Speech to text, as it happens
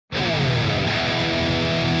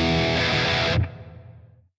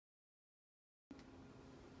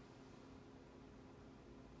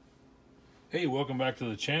Hey, welcome back to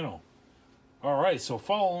the channel. Alright, so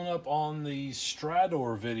following up on the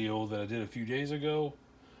Stridor video that I did a few days ago,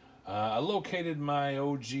 I located my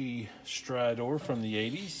OG Stridor from the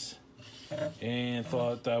 80s and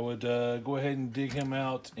thought I would go ahead and dig him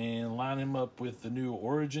out and line him up with the new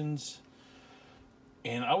Origins.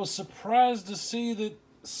 And I was surprised to see that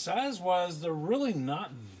size-wise, they're really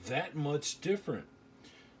not that much different.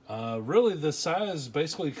 Really, the size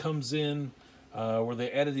basically comes in where they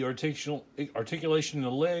added the articulation in the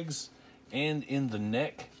legs and in the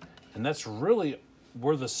neck, and that's really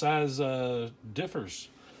where the size differs.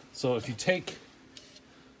 So if you take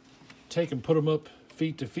and put them up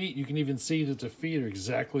feet to feet, you can even see that the feet are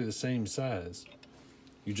exactly the same size.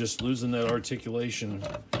 You're just losing that articulation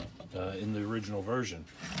in the original version.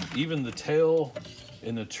 Even the tail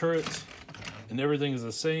and the turret and everything is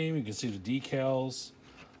the same. You can see the decals.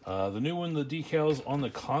 The new one, the decals on the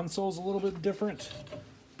console is a little bit different,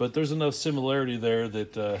 but there's enough similarity there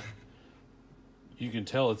that you can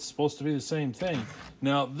tell it's supposed to be the same thing.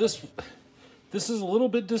 Now, this is a little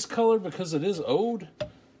bit discolored because it is old,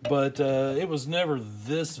 but it was never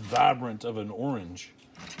this vibrant of an orange.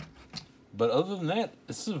 But other than that,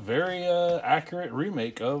 this is a very accurate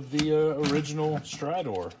remake of the original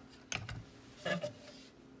Stridor.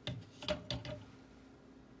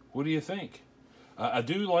 What do you think? I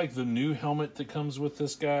do like the new helmet that comes with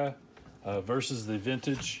this guy versus the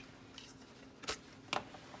vintage.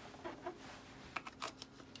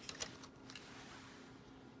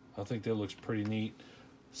 I think that looks pretty neat.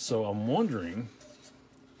 So I'm wondering,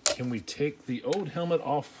 can we take the old helmet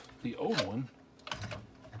off the old one?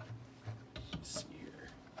 Let's see here.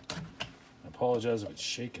 I apologize if it's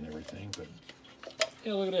shaking everything, but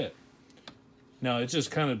yeah, look at that. Now, it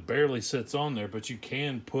just kind of barely sits on there, but you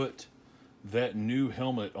can put that new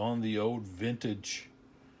helmet on the old vintage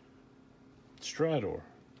Stridor.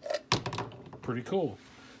 Pretty cool.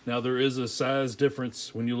 Now, there is a size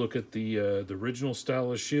difference when you look at the original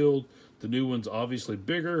style of shield. The new one's obviously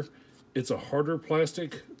bigger. It's a harder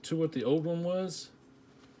plastic to what the old one was.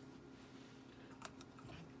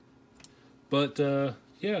 But,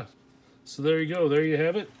 yeah. So there you go. There you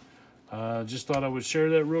have it. Just thought I would share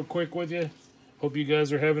that real quick with you. Hope you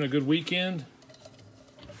guys are having a good weekend.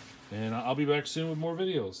 And I'll be back soon with more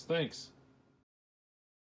videos. Thanks.